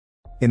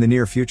In the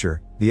near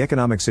future, the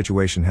economic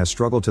situation has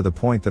struggled to the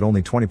point that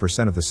only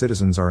 20% of the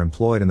citizens are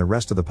employed and the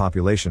rest of the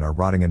population are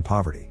rotting in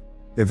poverty.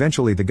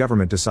 Eventually the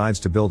government decides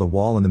to build a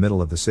wall in the middle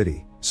of the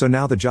city, so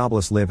now the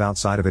jobless live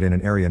outside of it in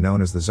an area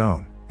known as the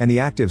zone, and the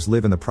actives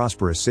live in the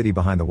prosperous city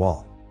behind the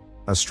wall.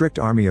 A strict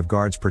army of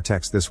guards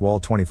protects this wall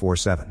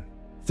 24/7.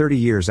 30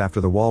 years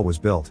after the wall was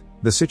built,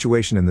 the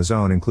situation in the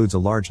zone includes a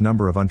large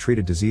number of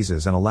untreated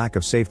diseases and a lack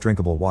of safe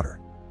drinkable water.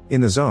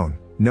 In the zone,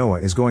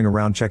 Noah is going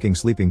around checking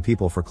sleeping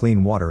people for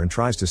clean water and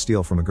tries to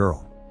steal from a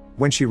girl.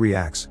 When she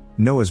reacts,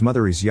 Noah's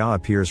mother Isya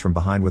appears from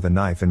behind with a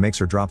knife and makes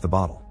her drop the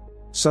bottle.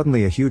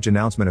 Suddenly a huge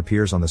announcement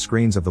appears on the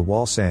screens of the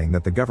wall saying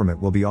that the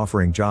government will be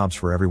offering jobs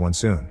for everyone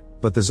soon,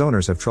 but the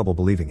zoners have trouble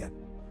believing it.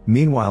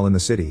 Meanwhile in the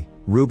city,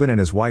 Reuben and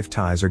his wife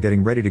Ties are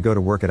getting ready to go to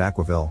work at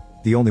Aquaville,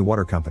 the only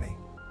water company.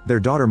 Their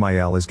daughter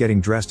Maëlle is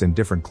getting dressed in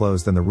different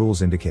clothes than the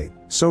rules indicate,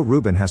 so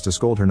Reuben has to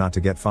scold her not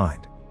to get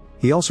fined.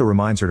 He also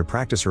reminds her to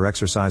practice her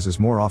exercises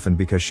more often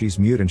because she's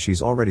mute and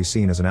she's already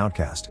seen as an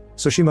outcast,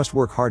 so she must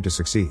work hard to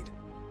succeed.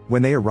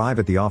 When they arrive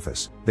at the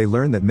office, they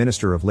learn that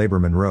Minister of Labor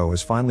Monroe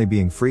is finally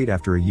being freed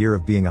after a year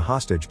of being a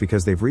hostage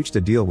because they've reached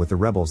a deal with the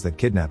rebels that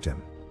kidnapped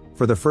him.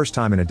 For the first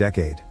time in a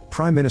decade,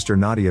 Prime Minister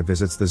Nadia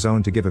visits the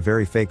zone to give a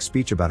very fake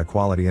speech about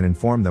equality and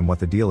inform them what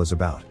the deal is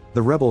about.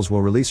 The rebels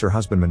will release her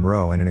husband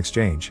Monroe and in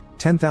exchange,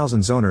 10,000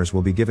 zoners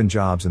will be given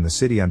jobs in the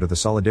city under the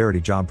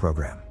Solidarity Job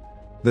Program.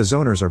 The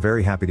zoners are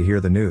very happy to hear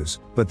the news,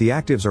 but the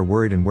actives are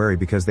worried and wary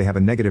because they have a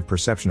negative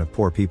perception of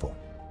poor people.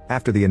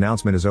 After the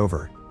announcement is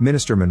over,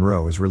 Minister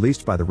Monroe is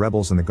released by the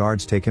rebels and the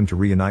guards take him to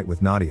reunite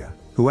with Nadia,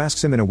 who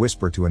asks him in a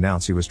whisper to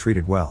announce he was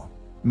treated well.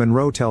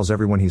 Monroe tells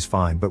everyone he's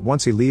fine, but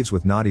once he leaves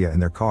with Nadia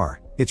in their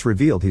car, it's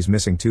revealed he's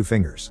missing 2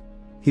 fingers.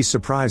 He's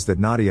surprised that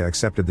Nadia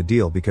accepted the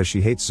deal because she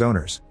hates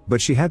zoners,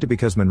 but she had to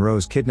because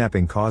Monroe's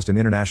kidnapping caused an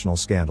international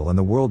scandal and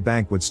the World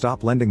Bank would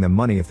stop lending them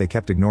money if they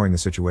kept ignoring the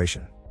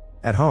situation.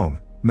 At home,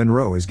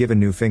 Monroe is given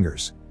new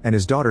fingers, and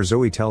his daughter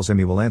Zoe tells him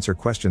he will answer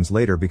questions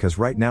later because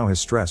right now his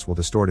stress will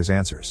distort his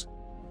answers.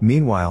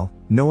 Meanwhile,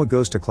 Noah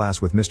goes to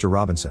class with Mr.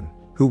 Robinson,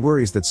 who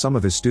worries that some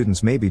of his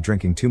students may be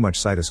drinking too much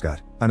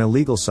cytoscut, an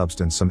illegal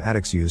substance some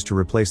addicts use to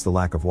replace the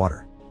lack of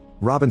water.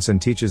 Robinson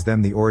teaches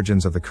them the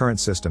origins of the current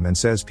system and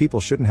says people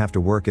shouldn't have to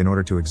work in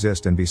order to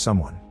exist and be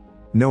someone.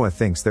 Noah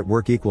thinks that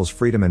work equals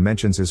freedom and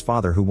mentions his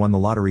father who won the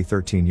lottery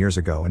 13 years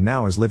ago and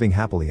now is living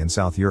happily in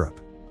South Europe.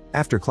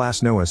 After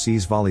class Noah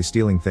sees Volley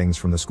stealing things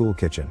from the school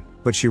kitchen,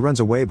 but she runs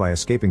away by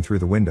escaping through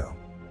the window.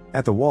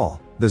 At the wall,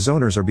 the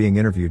zoners are being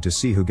interviewed to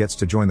see who gets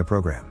to join the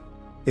program.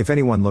 If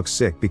anyone looks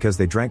sick because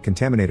they drank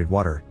contaminated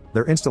water,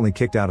 they're instantly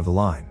kicked out of the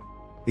line.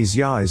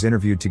 Isya is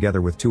interviewed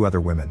together with 2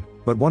 other women,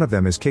 but one of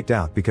them is kicked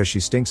out because she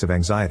stinks of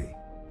anxiety.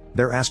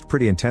 They're asked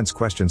pretty intense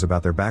questions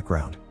about their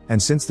background,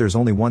 and since there's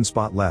only one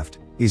spot left,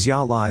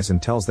 Isya lies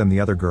and tells them the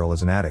other girl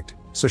is an addict,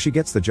 so she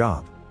gets the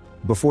job.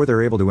 Before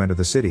they're able to enter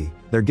the city,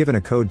 they're given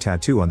a code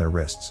tattoo on their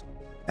wrists.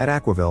 At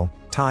Aquaville,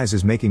 Ties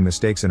is making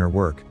mistakes in her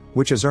work,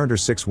 which has earned her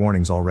 6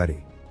 warnings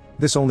already.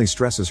 This only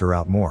stresses her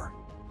out more.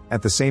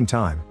 At the same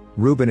time,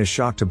 Reuben is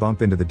shocked to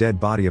bump into the dead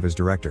body of his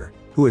director,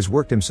 who has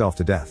worked himself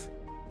to death.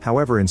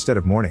 However, instead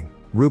of mourning,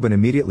 Reuben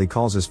immediately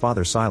calls his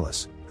father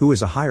Silas, who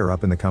is a higher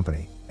up in the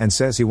company, and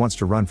says he wants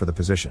to run for the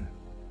position.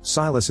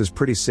 Silas is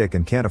pretty sick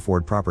and can't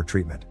afford proper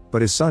treatment,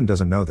 but his son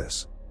doesn't know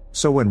this.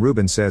 So when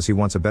Reuben says he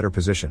wants a better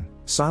position,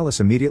 Silas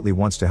immediately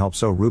wants to help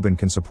so Reuben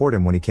can support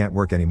him when he can't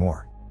work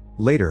anymore.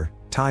 Later,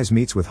 Ties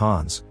meets with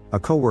Hans, a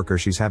co-worker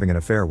she's having an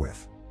affair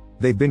with.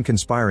 They've been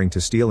conspiring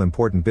to steal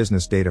important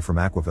business data from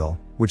Aquaville,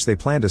 which they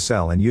plan to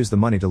sell and use the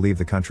money to leave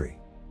the country.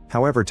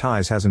 However,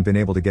 Ties hasn't been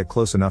able to get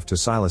close enough to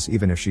Silas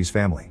even if she's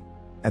family.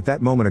 At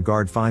that moment a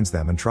guard finds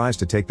them and tries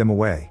to take them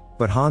away,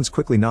 but Hans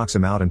quickly knocks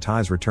him out and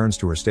Ties returns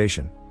to her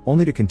station,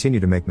 only to continue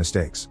to make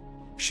mistakes.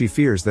 She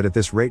fears that at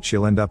this rate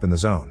she'll end up in the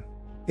zone.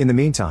 In the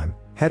meantime,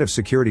 head of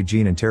security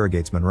Gene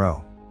interrogates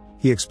Monroe.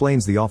 He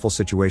explains the awful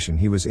situation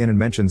he was in and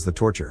mentions the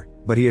torture,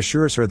 but he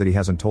assures her that he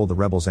hasn't told the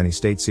rebels any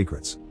state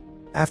secrets.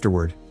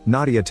 Afterward,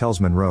 Nadia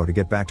tells Monroe to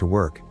get back to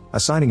work,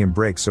 assigning him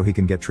breaks so he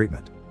can get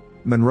treatment.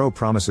 Monroe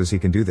promises he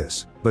can do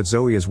this, but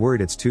Zoe is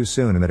worried it's too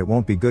soon and that it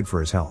won't be good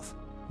for his health.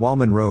 While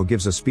Monroe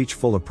gives a speech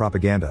full of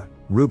propaganda,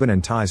 Reuben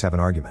and Ties have an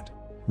argument.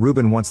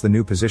 Reuben wants the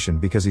new position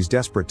because he's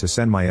desperate to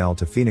send Maëlle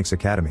to Phoenix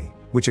Academy,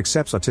 which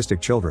accepts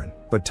autistic children,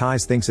 but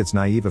Ties thinks it's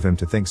naive of him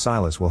to think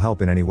Silas will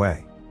help in any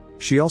way.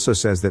 She also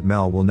says that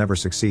Mel will never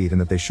succeed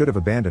and that they should have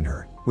abandoned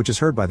her, which is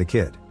heard by the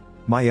kid.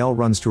 Maëlle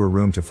runs to her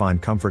room to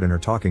find comfort in her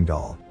talking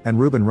doll, and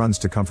Reuben runs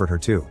to comfort her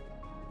too.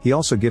 He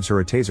also gives her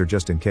a taser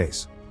just in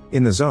case.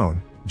 In the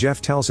zone,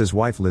 Jeff tells his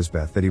wife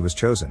Lisbeth that he was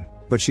chosen,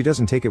 but she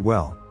doesn't take it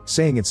well,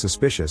 saying it's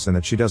suspicious and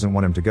that she doesn't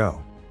want him to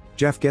go.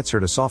 Jeff gets her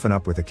to soften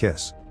up with a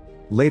kiss.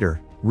 Later,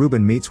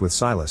 Reuben meets with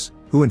Silas,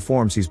 who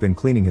informs he's been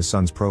cleaning his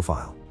son's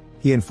profile.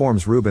 He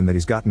informs Reuben that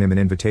he's gotten him an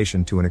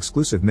invitation to an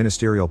exclusive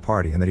ministerial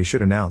party and that he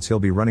should announce he'll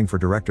be running for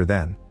director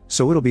then,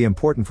 so it'll be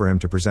important for him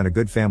to present a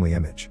good family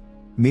image.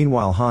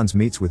 Meanwhile, Hans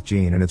meets with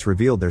Gene and it's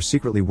revealed they're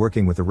secretly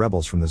working with the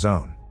rebels from the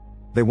zone.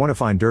 They want to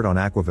find dirt on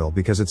Aquaville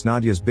because it's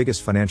Nadia's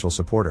biggest financial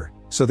supporter,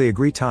 so they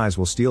agree Ties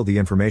will steal the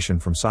information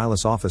from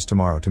Silas' office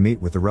tomorrow to meet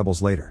with the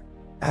rebels later.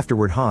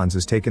 Afterward, Hans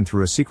is taken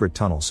through a secret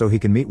tunnel so he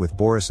can meet with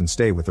Boris and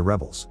stay with the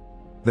rebels.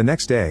 The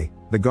next day,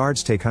 the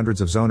guards take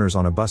hundreds of zoners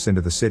on a bus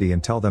into the city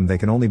and tell them they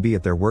can only be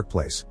at their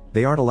workplace,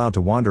 they aren't allowed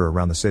to wander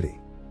around the city.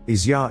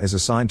 Izya is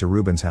assigned to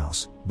Ruben's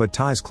house, but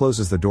Ties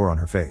closes the door on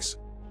her face.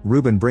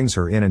 Ruben brings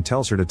her in and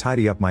tells her to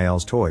tidy up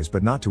Mael's toys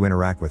but not to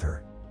interact with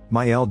her.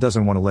 Mael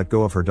doesn't want to let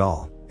go of her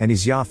doll, and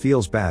Izya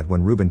feels bad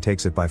when Ruben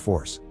takes it by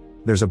force.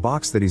 There's a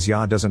box that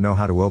Izya doesn't know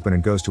how to open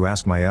and goes to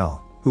ask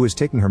Mael, who is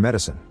taking her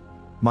medicine.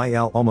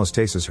 Mael almost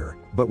tastes her,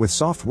 but with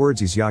soft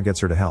words Izya gets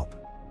her to help.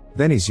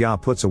 Then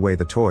Izya puts away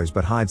the toys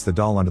but hides the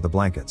doll under the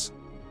blankets.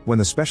 When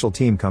the special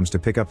team comes to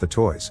pick up the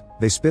toys,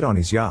 they spit on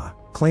Izya,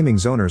 claiming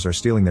zoners are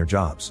stealing their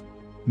jobs.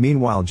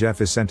 Meanwhile,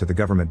 Jeff is sent to the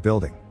government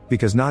building,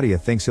 because Nadia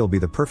thinks he'll be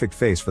the perfect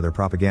face for their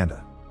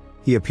propaganda.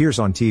 He appears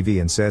on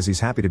TV and says he's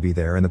happy to be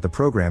there and that the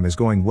program is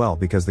going well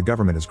because the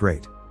government is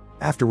great.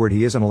 Afterward,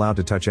 he isn't allowed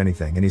to touch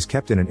anything and he's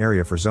kept in an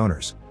area for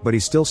zoners, but he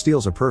still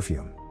steals a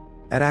perfume.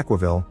 At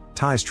Aquaville,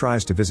 Ties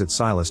tries to visit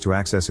Silas to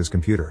access his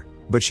computer,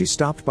 but she's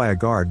stopped by a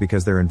guard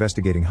because they're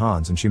investigating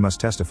Hans and she must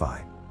testify.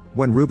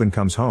 When Ruben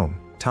comes home,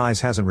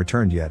 Ties hasn't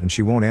returned yet and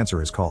she won't answer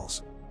his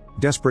calls.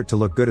 Desperate to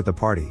look good at the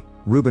party,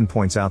 Ruben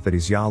points out that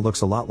Izya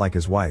looks a lot like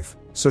his wife,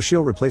 so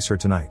she'll replace her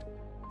tonight.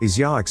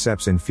 Izya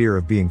accepts in fear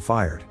of being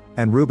fired,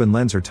 and Ruben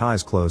lends her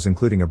Ties clothes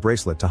including a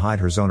bracelet to hide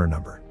her zoner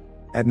number.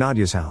 At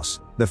Nadia's house,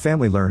 the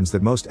family learns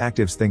that most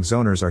actives think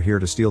zoners are here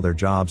to steal their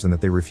jobs and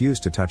that they refuse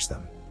to touch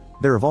them.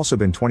 There have also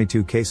been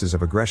 22 cases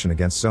of aggression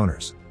against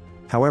zoners.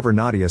 However,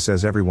 Nadia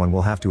says everyone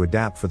will have to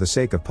adapt for the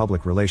sake of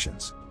public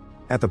relations.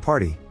 At the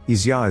party,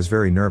 Izya is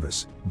very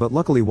nervous, but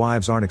luckily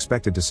wives aren't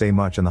expected to say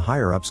much and the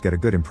higher-ups get a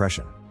good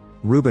impression.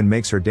 Ruben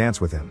makes her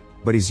dance with him,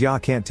 but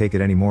Izya can't take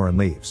it anymore and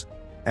leaves.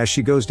 As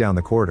she goes down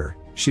the corridor,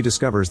 she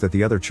discovers that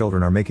the other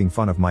children are making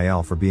fun of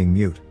Mael for being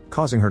mute,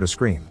 causing her to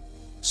scream.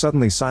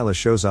 Suddenly Silas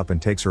shows up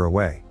and takes her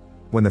away.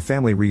 When the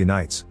family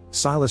reunites,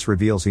 Silas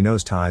reveals he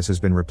knows Ties has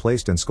been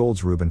replaced and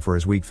scolds Ruben for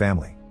his weak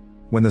family.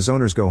 When the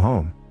zoners go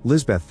home,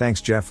 Lisbeth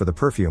thanks Jeff for the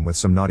perfume with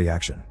some naughty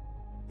action.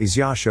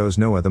 Izya shows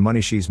Noah the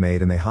money she's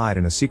made and they hide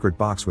in a secret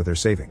box with their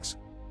savings.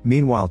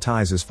 Meanwhile,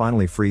 Ties is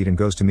finally freed and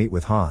goes to meet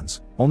with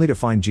Hans, only to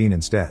find Jean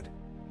instead.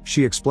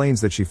 She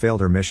explains that she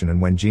failed her mission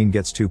and when Jean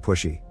gets too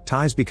pushy,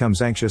 Ties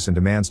becomes anxious and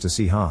demands to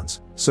see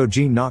Hans, so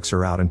Jean knocks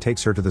her out and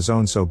takes her to the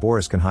zone so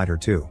Boris can hide her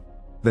too.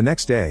 The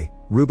next day,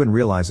 Ruben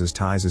realizes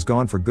Ties is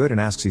gone for good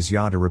and asks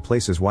Izya to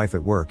replace his wife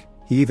at work.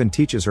 He even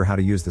teaches her how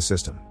to use the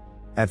system.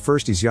 At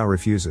first Izya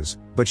refuses,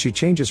 but she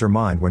changes her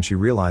mind when she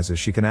realizes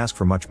she can ask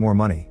for much more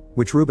money,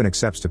 which Ruben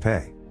accepts to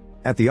pay.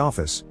 At the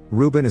office,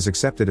 Ruben is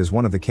accepted as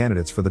one of the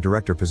candidates for the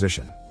director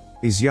position.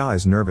 Izya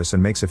is nervous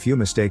and makes a few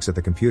mistakes at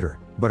the computer,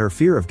 but her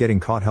fear of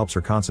getting caught helps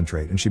her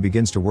concentrate and she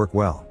begins to work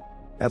well.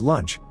 At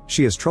lunch,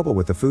 she has trouble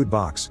with the food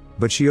box,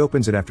 but she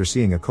opens it after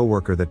seeing a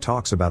coworker that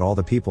talks about all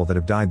the people that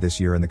have died this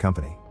year in the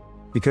company.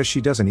 Because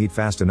she doesn't eat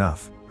fast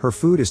enough, her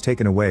food is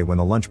taken away when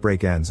the lunch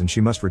break ends and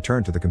she must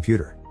return to the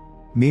computer.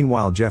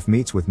 Meanwhile, Jeff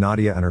meets with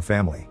Nadia and her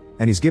family,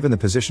 and he's given the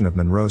position of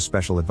Monroe's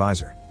special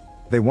advisor.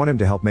 They want him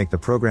to help make the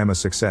program a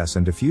success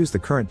and diffuse the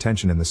current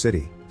tension in the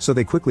city, so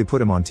they quickly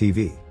put him on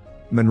TV.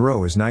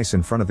 Monroe is nice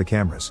in front of the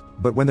cameras,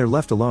 but when they're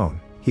left alone,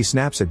 he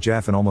snaps at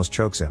Jeff and almost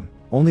chokes him,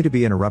 only to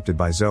be interrupted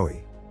by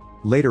Zoe.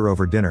 Later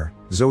over dinner,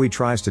 Zoe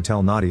tries to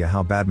tell Nadia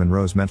how bad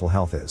Monroe's mental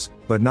health is,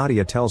 but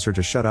Nadia tells her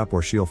to shut up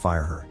or she'll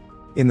fire her.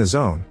 In the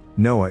zone,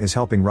 Noah is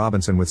helping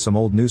Robinson with some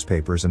old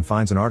newspapers and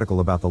finds an article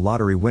about the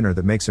lottery winner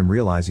that makes him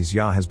realize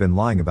Izya has been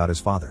lying about his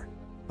father.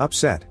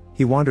 Upset,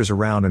 he wanders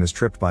around and is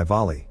tripped by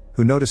Vali,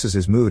 who notices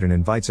his mood and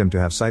invites him to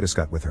have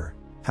cytoscut with her.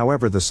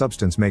 However, the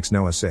substance makes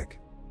Noah sick.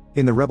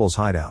 In the rebels'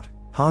 hideout,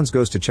 Hans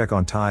goes to check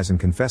on Ties and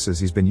confesses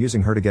he's been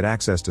using her to get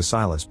access to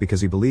Silas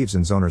because he believes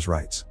in zoners'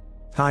 rights.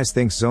 Ties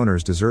thinks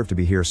zoners deserve to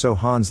be here, so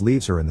Hans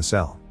leaves her in the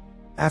cell.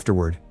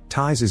 Afterward,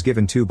 Ties is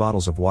given 2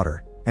 bottles of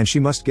water, and she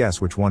must guess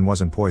which one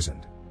wasn't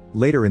poisoned.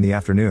 Later in the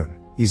afternoon,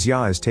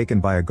 Izya is taken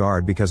by a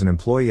guard because an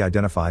employee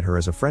identified her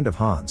as a friend of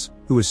Hans,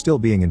 who is still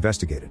being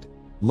investigated.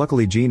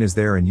 Luckily, Jean is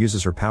there and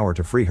uses her power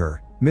to free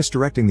her,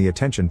 misdirecting the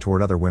attention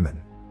toward other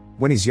women.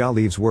 When Izya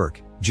leaves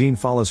work, Jean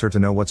follows her to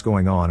know what's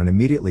going on and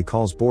immediately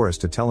calls Boris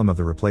to tell him of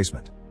the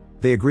replacement.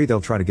 They agree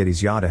they'll try to get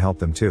Izya to help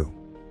them too.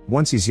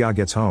 Once Izya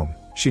gets home,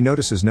 she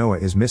notices Noah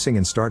is missing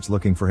and starts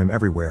looking for him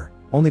everywhere,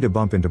 only to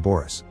bump into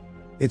Boris.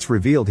 It's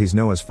revealed he's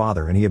Noah's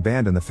father and he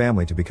abandoned the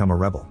family to become a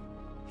rebel.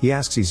 He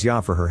asks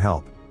Izya for her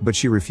help, but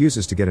she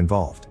refuses to get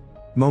involved.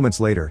 Moments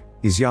later,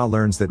 Izya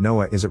learns that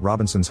Noah is at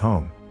Robinson's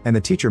home, and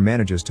the teacher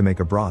manages to make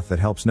a broth that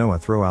helps Noah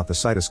throw out the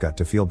cytoscut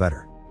to feel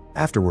better.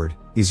 Afterward,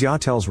 Izya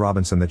tells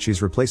Robinson that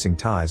she's replacing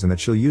Ties and that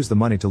she'll use the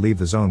money to leave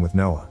the zone with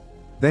Noah.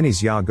 Then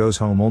Izya goes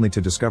home only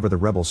to discover the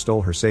rebels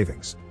stole her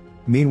savings.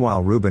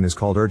 Meanwhile, Ruben is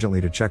called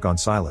urgently to check on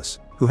Silas,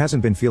 who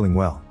hasn't been feeling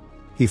well.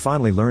 He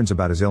finally learns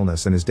about his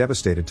illness and is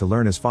devastated to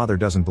learn his father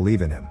doesn't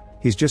believe in him,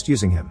 he's just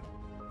using him.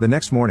 The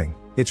next morning,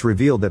 it's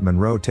revealed that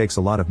Monroe takes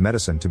a lot of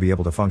medicine to be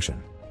able to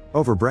function.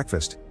 Over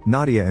breakfast,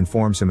 Nadia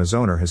informs him his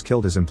owner has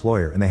killed his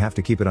employer and they have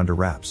to keep it under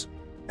wraps.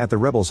 At the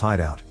rebels'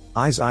 hideout,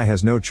 Izai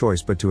has no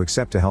choice but to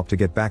accept to help to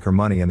get back her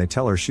money, and they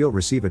tell her she'll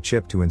receive a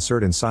chip to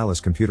insert in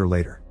Silas' computer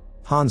later.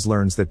 Hans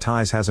learns that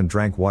Ties hasn't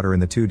drank water in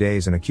the 2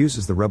 days and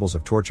accuses the rebels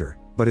of torture,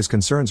 but his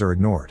concerns are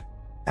ignored.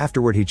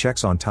 Afterward he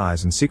checks on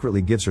Ties and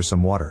secretly gives her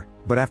some water,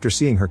 but after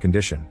seeing her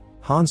condition,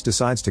 Hans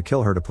decides to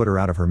kill her to put her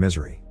out of her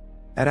misery.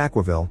 At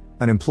Aquaville,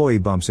 an employee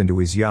bumps into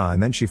Izia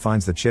and then she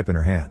finds the chip in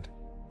her hand.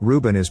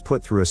 Ruben is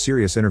put through a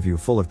serious interview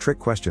full of trick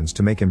questions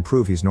to make him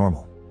prove he's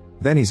normal.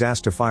 Then he's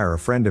asked to fire a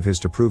friend of his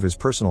to prove his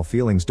personal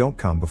feelings don't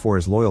come before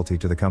his loyalty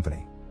to the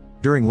company.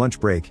 During lunch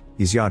break,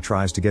 Izia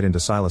tries to get into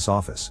Silas'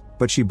 office,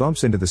 but she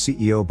bumps into the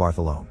CEO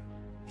Bartholomew.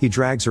 He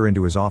drags her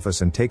into his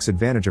office and takes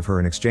advantage of her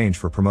in exchange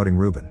for promoting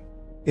Ruben.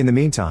 In the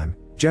meantime,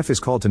 Jeff is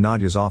called to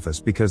Nadia's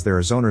office because there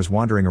are zoners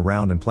wandering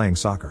around and playing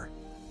soccer.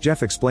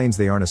 Jeff explains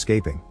they aren't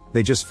escaping,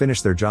 they just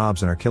finished their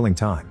jobs and are killing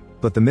time,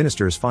 but the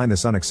ministers find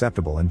this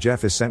unacceptable and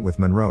Jeff is sent with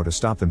Monroe to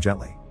stop them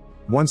gently.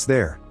 Once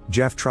there,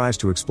 Jeff tries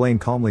to explain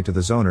calmly to the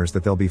zoners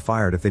that they'll be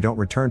fired if they don't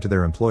return to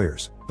their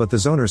employers, but the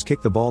zoners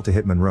kick the ball to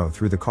hit Monroe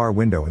through the car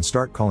window and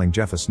start calling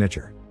Jeff a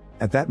snitcher.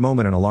 At that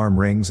moment an alarm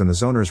rings and the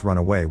zoners run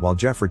away while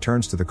Jeff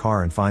returns to the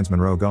car and finds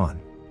Monroe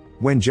gone.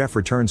 When Jeff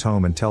returns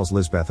home and tells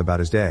Lisbeth about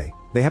his day,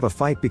 they have a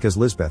fight because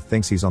Lisbeth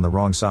thinks he's on the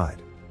wrong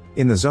side.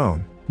 In the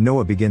zone,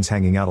 Noah begins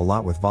hanging out a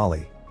lot with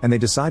Vali, and they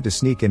decide to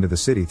sneak into the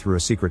city through a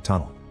secret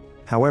tunnel.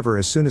 However,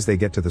 as soon as they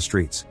get to the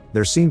streets,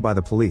 they're seen by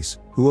the police,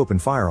 who open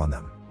fire on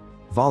them.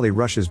 Vali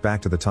rushes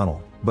back to the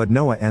tunnel, but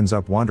Noah ends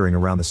up wandering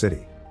around the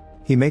city.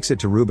 He makes it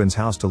to Ruben's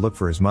house to look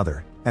for his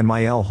mother, and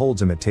Maëlle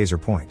holds him at taser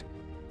point.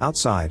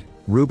 Outside,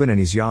 Ruben and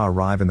Izia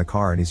arrive in the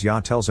car and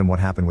Izia tells him what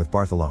happened with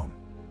Bartholomew.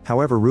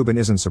 However, Ruben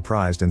isn't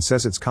surprised and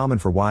says it's common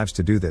for wives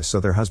to do this so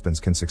their husbands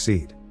can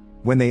succeed.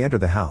 When they enter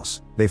the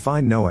house, they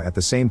find Noah at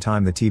the same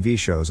time the TV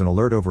shows an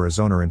alert over a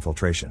zoner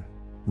infiltration.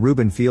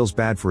 Ruben feels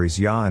bad for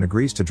Izia and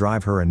agrees to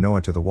drive her and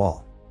Noah to the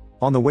wall.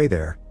 On the way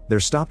there, they're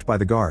stopped by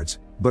the guards,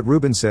 but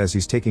Ruben says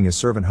he's taking his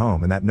servant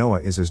home and that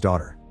Noah is his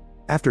daughter.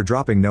 After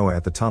dropping Noah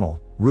at the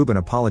tunnel, Ruben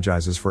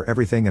apologizes for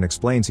everything and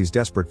explains he's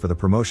desperate for the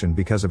promotion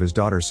because of his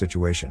daughter's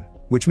situation,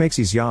 which makes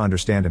Izia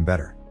understand him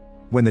better.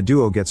 When the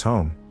duo gets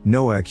home,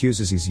 Noah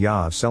accuses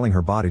Izia of selling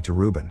her body to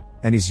Ruben,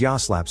 and Izia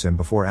slaps him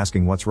before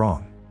asking what's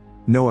wrong.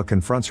 Noah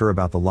confronts her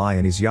about the lie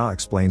and Izia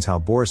explains how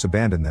Boris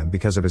abandoned them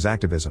because of his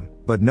activism,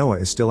 but Noah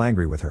is still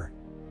angry with her.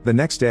 The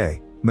next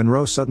day,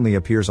 Monroe suddenly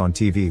appears on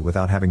TV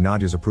without having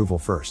Nadia's approval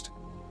first.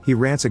 He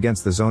rants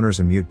against the zoners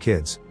and mute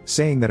kids,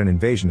 saying that an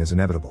invasion is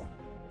inevitable.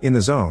 In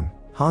the zone,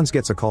 Hans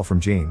gets a call from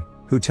Jean,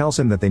 who tells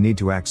him that they need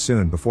to act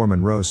soon before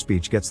Monroe's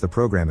speech gets the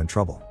program in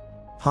trouble.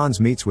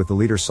 Hans meets with the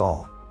leader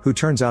Saul, who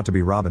turns out to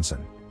be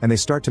Robinson, and they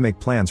start to make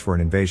plans for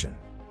an invasion.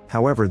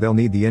 However, they'll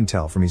need the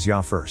intel from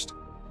Izia first.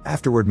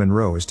 Afterward,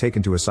 Monroe is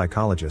taken to a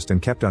psychologist and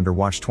kept under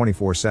watch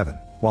 24/7,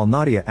 while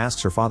Nadia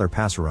asks her father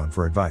Passerone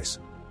for advice.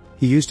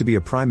 He used to be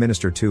a prime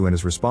minister too and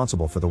is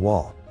responsible for the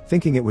wall,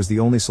 thinking it was the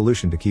only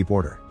solution to keep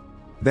order.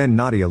 Then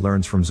Nadia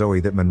learns from Zoe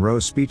that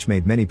Monroe's speech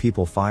made many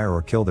people fire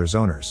or kill their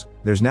zoners.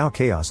 There's now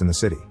chaos in the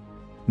city.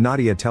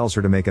 Nadia tells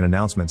her to make an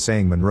announcement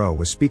saying Monroe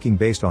was speaking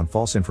based on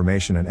false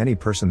information and any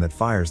person that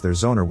fires their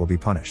zoner will be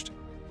punished.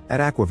 At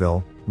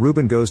Aquaville,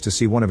 Ruben goes to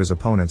see one of his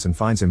opponents and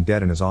finds him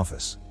dead in his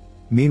office.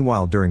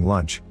 Meanwhile, during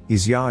lunch,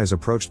 Izia is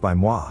approached by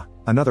Moi,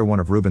 another one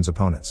of Ruben's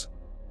opponents.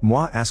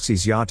 Moi asks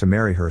Izia to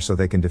marry her so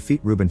they can defeat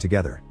Ruben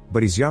together,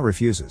 but Izia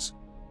refuses.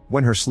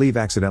 When her sleeve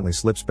accidentally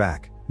slips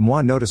back,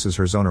 Moi notices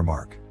her zoner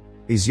mark.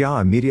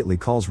 Izia immediately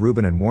calls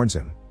Ruben and warns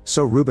him,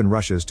 so Ruben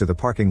rushes to the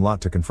parking lot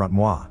to confront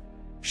Moi.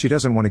 She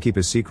doesn't want to keep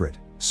his secret,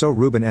 so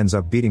Ruben ends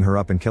up beating her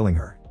up and killing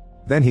her.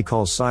 Then he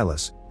calls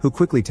Silas, who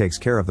quickly takes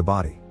care of the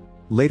body.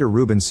 Later,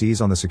 Ruben sees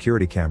on the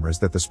security cameras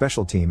that the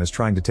special team is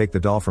trying to take the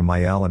doll from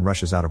Maëlle and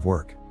rushes out of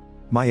work.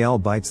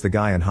 Maëlle bites the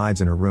guy and hides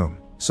in her room,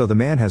 so the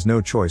man has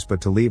no choice but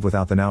to leave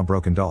without the now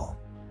broken doll.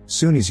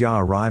 Soon Izia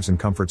arrives and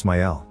comforts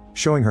Maëlle,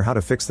 showing her how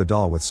to fix the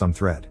doll with some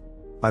thread.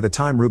 By the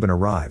time Ruben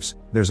arrives,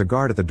 there's a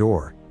guard at the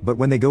door, but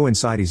when they go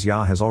inside,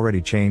 Izia has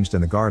already changed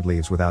and the guard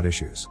leaves without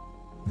issues.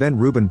 Then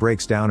Ruben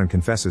breaks down and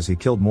confesses he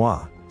killed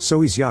Moi, so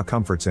Izia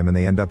comforts him and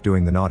they end up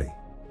doing the naughty.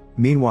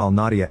 Meanwhile,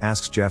 Nadia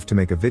asks Jeff to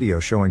make a video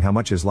showing how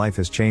much his life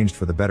has changed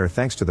for the better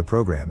thanks to the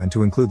program and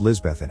to include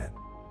Lisbeth in it.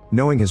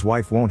 Knowing his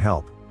wife won't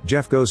help,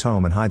 Jeff goes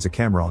home and hides a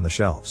camera on the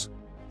shelves.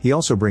 He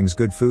also brings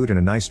good food and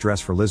a nice dress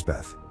for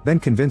Lisbeth, then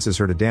convinces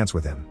her to dance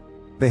with him.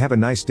 They have a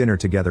nice dinner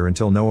together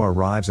until Noah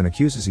arrives and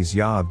accuses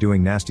Izia of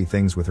doing nasty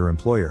things with her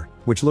employer,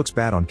 which looks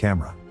bad on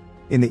camera.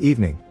 In the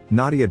evening,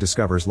 Nadia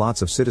discovers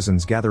lots of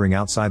citizens gathering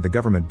outside the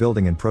government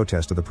building in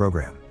protest of the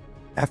program.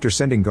 After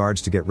sending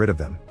guards to get rid of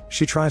them,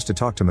 she tries to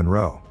talk to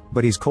Monroe,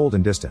 but he's cold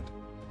and distant.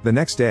 The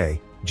next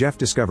day, Jeff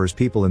discovers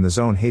people in the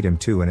zone hate him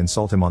too and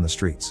insult him on the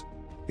streets.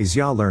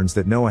 Izia learns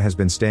that Noah has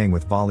been staying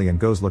with Vali and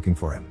goes looking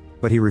for him,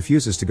 but he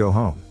refuses to go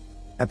home.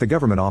 At the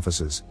government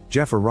offices,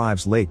 Jeff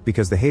arrives late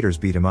because the haters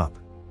beat him up.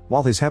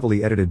 While his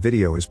heavily edited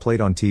video is played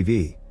on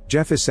TV,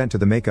 Jeff is sent to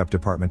the makeup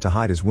department to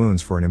hide his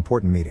wounds for an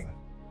important meeting.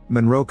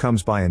 Monroe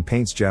comes by and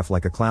paints Jeff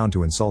like a clown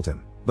to insult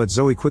him, but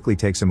Zoe quickly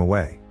takes him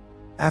away.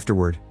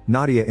 Afterward,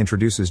 Nadia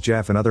introduces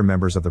Jeff and other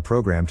members of the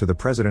program to the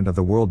president of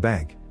the World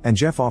Bank, and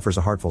Jeff offers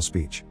a heartful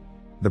speech.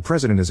 The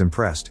president is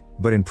impressed,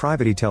 but in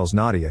private he tells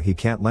Nadia he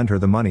can't lend her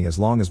the money as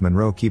long as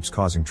Monroe keeps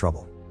causing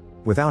trouble.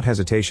 Without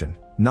hesitation,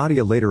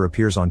 Nadia later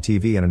appears on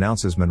TV and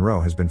announces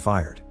Monroe has been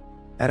fired.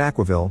 At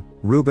Aquaville,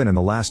 Ruben and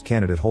the last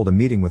candidate hold a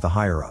meeting with the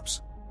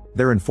higher-ups.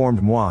 They're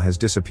informed Moi has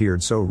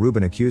disappeared, so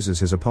Ruben accuses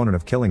his opponent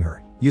of killing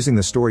her, using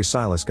the story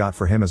Silas got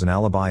for him as an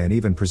alibi and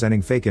even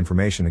presenting fake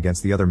information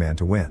against the other man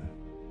to win.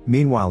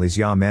 Meanwhile,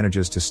 Isya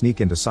manages to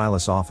sneak into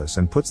Silas' office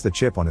and puts the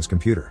chip on his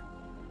computer.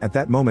 At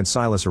that moment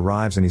Silas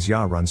arrives and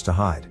Isya runs to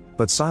hide,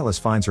 but Silas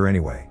finds her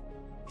anyway.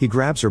 He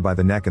grabs her by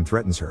the neck and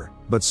threatens her,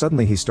 but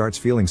suddenly he starts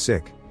feeling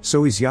sick,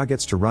 so Isya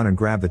gets to run and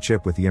grab the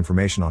chip with the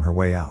information on her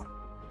way out.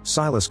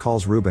 Silas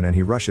calls Ruben and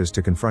he rushes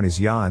to confront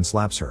Isya and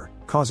slaps her,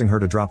 causing her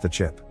to drop the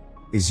chip.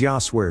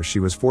 Isya swears she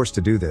was forced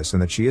to do this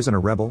and that she isn't a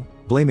rebel,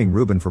 blaming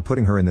Ruben for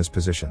putting her in this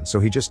position, so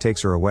he just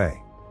takes her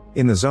away.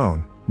 In the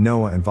zone,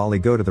 Noah and Vali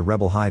go to the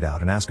rebel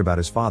hideout and ask about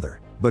his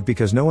father, but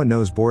because no one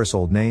knows Boris'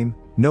 old name,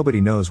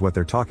 nobody knows what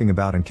they're talking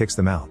about and kicks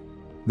them out.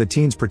 The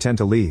teens pretend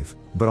to leave,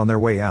 but on their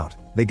way out,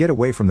 they get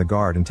away from the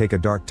guard and take a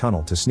dark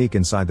tunnel to sneak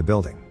inside the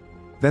building.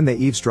 Then they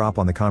eavesdrop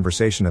on the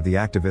conversation of the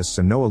activists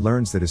and Noah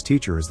learns that his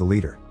teacher is the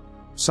leader.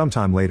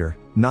 Sometime later,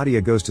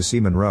 Nadia goes to see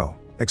Monroe,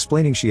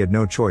 explaining she had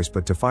no choice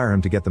but to fire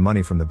him to get the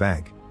money from the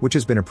bank, which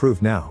has been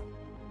approved now.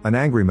 An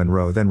angry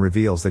Monroe then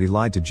reveals that he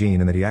lied to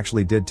Jean and that he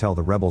actually did tell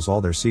the rebels all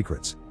their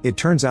secrets. It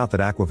turns out that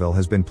Aquaville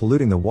has been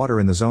polluting the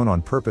water in the zone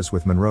on purpose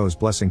with Monroe's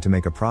blessing to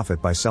make a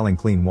profit by selling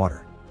clean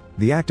water.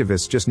 The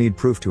activists just need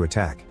proof to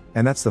attack,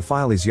 and that's the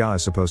file Isya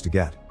is supposed to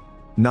get.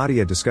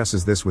 Nadia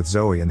discusses this with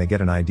Zoe and they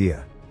get an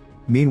idea.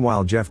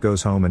 Meanwhile, Jeff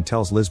goes home and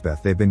tells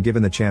Lisbeth they've been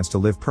given the chance to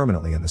live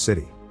permanently in the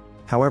city.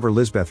 However,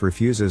 Lisbeth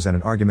refuses and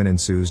an argument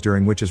ensues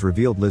during which is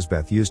revealed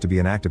Lisbeth used to be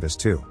an activist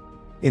too.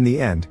 In the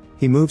end,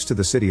 he moves to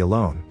the city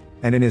alone,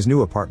 and in his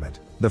new apartment,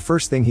 the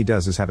first thing he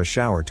does is have a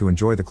shower to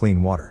enjoy the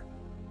clean water.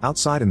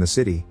 Outside in the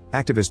city,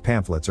 activist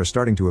pamphlets are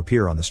starting to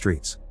appear on the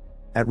streets.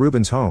 At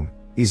Ruben's home,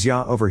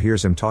 Isya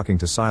overhears him talking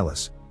to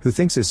Silas, who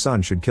thinks his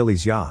son should kill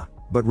Isya,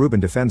 but Ruben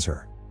defends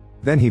her.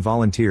 Then he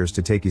volunteers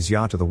to take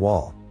Isya to the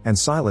wall, and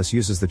Silas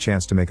uses the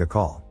chance to make a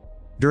call.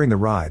 During the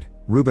ride,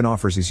 Ruben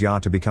offers Isya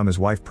to become his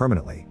wife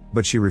permanently,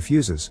 but she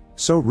refuses,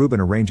 so Ruben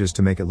arranges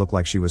to make it look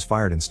like she was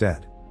fired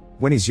instead.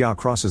 When Isya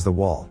crosses the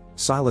wall,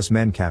 Silas'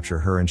 men capture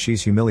her and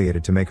she's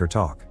humiliated to make her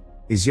talk.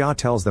 Isya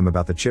tells them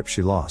about the chip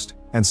she lost,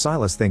 and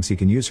Silas thinks he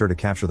can use her to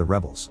capture the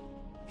rebels.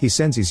 He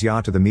sends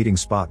Isya to the meeting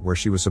spot where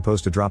she was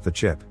supposed to drop the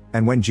chip,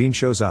 and when Jean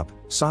shows up,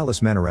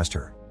 Silas' men arrest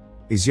her.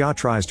 Isya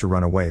tries to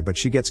run away but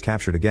she gets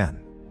captured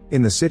again.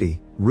 In the city,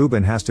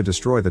 Ruben has to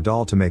destroy the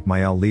doll to make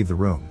Maëlle leave the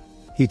room.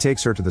 He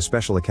takes her to the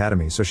special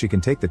academy so she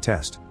can take the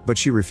test, but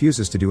she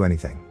refuses to do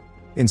anything.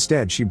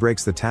 Instead, she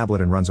breaks the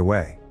tablet and runs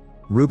away.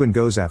 Ruben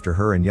goes after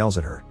her and yells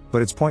at her,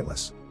 but it's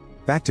pointless.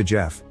 Back to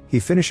Jeff, he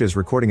finishes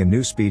recording a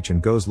new speech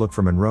and goes look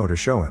for Monroe to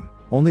show him,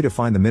 only to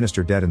find the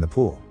minister dead in the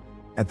pool.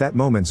 At that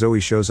moment Zoe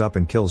shows up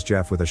and kills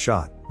Jeff with a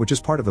shot, which is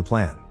part of the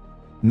plan.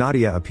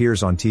 Nadia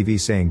appears on TV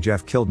saying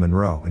Jeff killed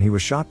Monroe and he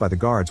was shot by the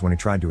guards when he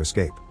tried to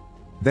escape.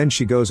 Then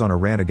she goes on a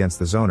rant against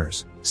the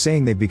zoners,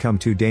 saying they've become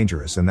too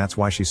dangerous and that's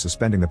why she's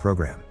suspending the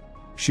program.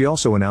 She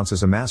also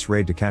announces a mass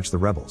raid to catch the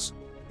rebels.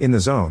 In the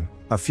zone,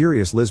 a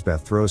furious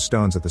Lisbeth throws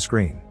stones at the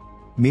screen.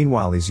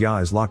 Meanwhile,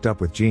 Isya is locked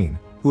up with Jean,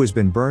 who has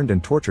been burned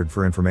and tortured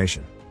for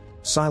information.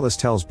 Silas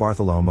tells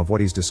Bartholomew of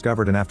what he's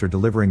discovered and after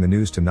delivering the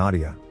news to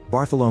Nadia,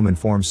 Bartholomew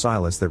informs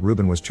Silas that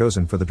Ruben was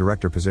chosen for the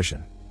director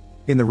position.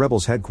 In the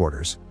rebels'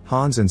 headquarters,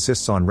 Hans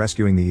insists on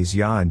rescuing the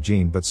Isya and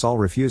Jean but Saul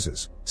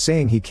refuses,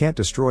 saying he can't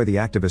destroy the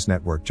activist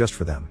network just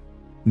for them.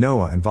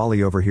 Noah and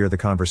Vali overhear the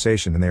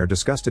conversation and they are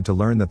disgusted to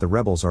learn that the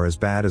rebels are as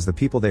bad as the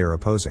people they are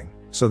opposing,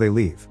 so they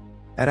leave.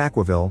 At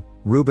Aquaville,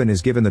 Ruben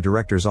is given the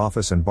director's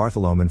office and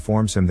Bartholomew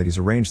informs him that he's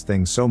arranged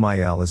things so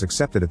Maëlle is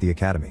accepted at the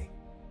academy.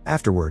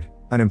 Afterward,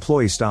 an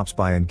employee stops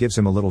by and gives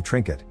him a little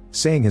trinket,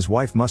 saying his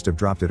wife must have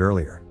dropped it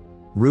earlier.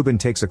 Ruben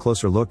takes a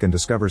closer look and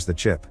discovers the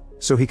chip,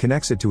 so he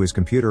connects it to his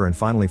computer and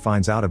finally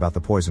finds out about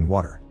the poisoned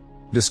water.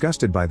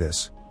 Disgusted by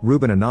this,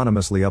 Ruben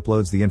anonymously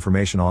uploads the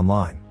information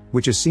online,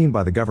 which is seen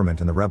by the government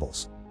and the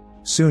rebels.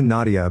 Soon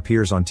Nadia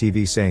appears on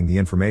TV saying the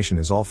information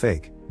is all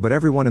fake, but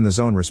everyone in the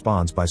zone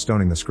responds by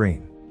stoning the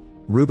screen.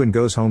 Ruben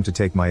goes home to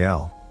take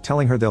Maëlle,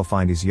 telling her they'll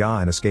find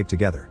Isya and escape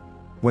together.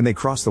 When they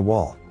cross the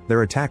wall,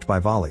 they're attacked by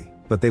Vali,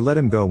 but they let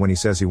him go when he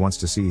says he wants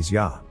to see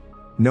Isya.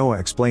 Noah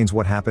explains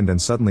what happened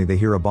and suddenly they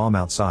hear a bomb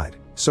outside,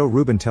 so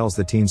Ruben tells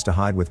the teens to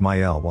hide with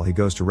Maëlle while he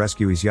goes to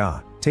rescue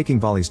Isya, taking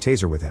Vali's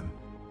taser with him.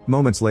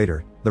 Moments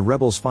later, the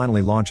rebels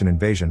finally launch an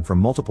invasion from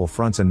multiple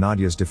fronts and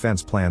Nadia's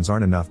defense plans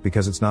aren't enough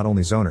because it's not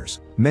only zoners,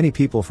 many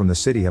people from the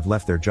city have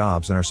left their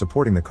jobs and are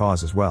supporting the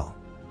cause as well.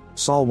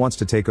 Saul wants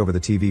to take over the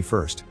TV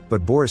first,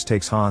 but Boris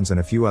takes Hans and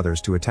a few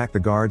others to attack the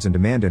guards and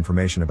demand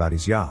information about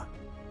Isya.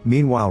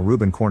 Meanwhile,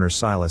 Ruben corners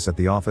Silas at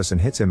the office and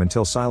hits him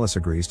until Silas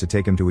agrees to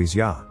take him to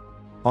Isya.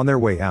 On their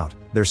way out,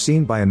 they're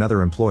seen by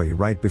another employee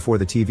right before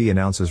the TV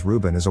announces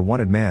Ruben is a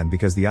wanted man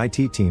because the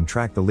IT team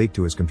tracked the leak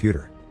to his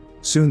computer.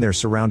 Soon they're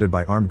surrounded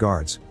by armed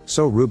guards,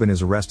 so Ruben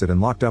is arrested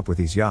and locked up with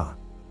Isya.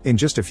 In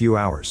just a few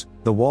hours,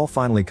 the wall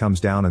finally comes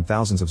down and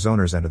thousands of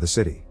zoners enter the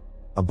city.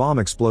 A bomb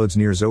explodes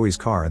near Zoe's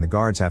car and the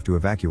guards have to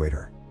evacuate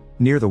her.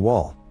 Near the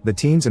wall, the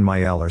teens and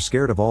Mael are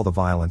scared of all the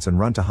violence and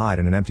run to hide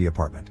in an empty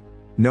apartment.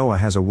 Noah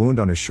has a wound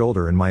on his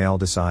shoulder and Mael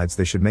decides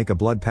they should make a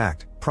blood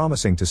pact,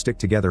 promising to stick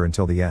together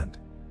until the end.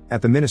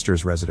 At the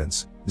minister's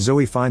residence,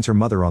 Zoe finds her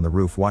mother on the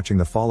roof watching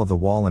the fall of the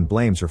wall and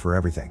blames her for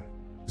everything.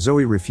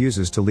 Zoe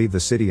refuses to leave the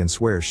city and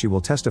swears she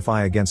will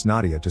testify against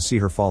Nadia to see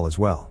her fall as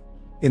well.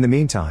 In the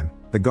meantime,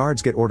 the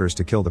guards get orders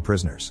to kill the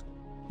prisoners.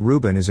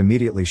 Ruben is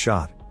immediately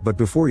shot, but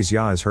before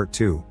Isya is hurt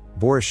too,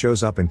 Boris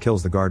shows up and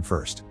kills the guard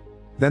first.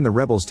 Then the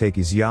rebels take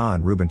Isya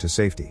and Ruben to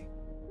safety.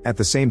 At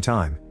the same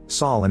time,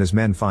 Saul and his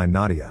men find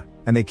Nadia,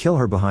 and they kill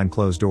her behind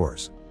closed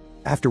doors.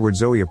 Afterward,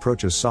 Zoe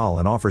approaches Saul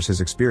and offers his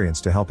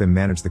experience to help him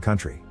manage the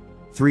country.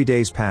 3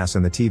 days pass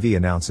and the TV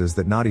announces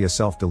that Nadia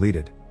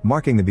self-deleted,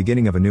 marking the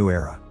beginning of a new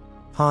era.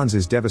 Hans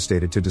is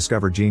devastated to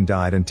discover Jean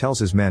died and tells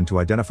his men to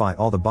identify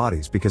all the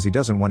bodies because he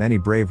doesn't want any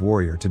brave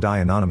warrior to die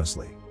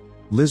anonymously.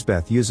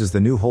 Lisbeth uses the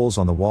new holes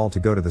on the wall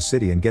to go to the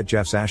city and get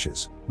Jeff's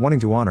ashes, wanting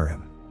to honor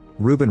him.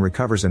 Ruben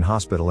recovers in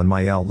hospital and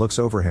Mael looks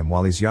over him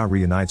while Isya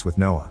reunites with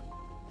Noah.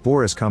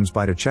 Boris comes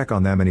by to check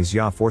on them and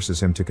Isya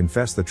forces him to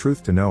confess the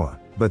truth to Noah,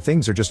 but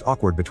things are just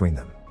awkward between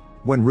them.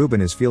 When Ruben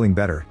is feeling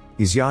better,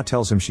 Isya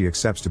tells him she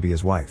accepts to be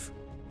his wife.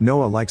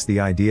 Noah likes the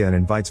idea and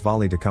invites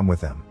Vali to come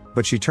with them,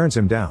 but she turns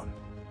him down.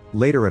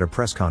 Later at a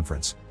press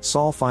conference,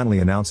 Saul finally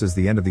announces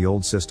the end of the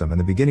old system and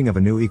the beginning of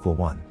a new equal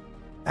one.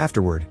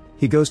 Afterward,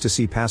 he goes to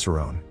see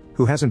Passerone,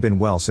 who hasn't been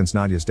well since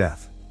Nadia's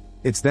death.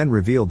 It's then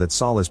revealed that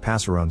Saul is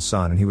Passerone's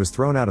son and he was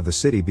thrown out of the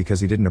city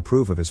because he didn't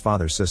approve of his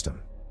father's system.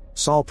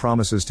 Saul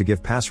promises to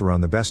give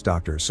Passerone the best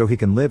doctors so he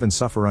can live and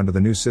suffer under the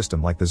new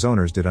system like the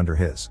zoners did under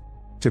his.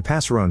 To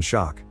Passerone's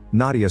shock,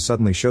 Nadia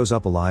suddenly shows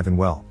up alive and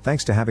well,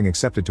 thanks to having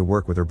accepted to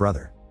work with her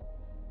brother.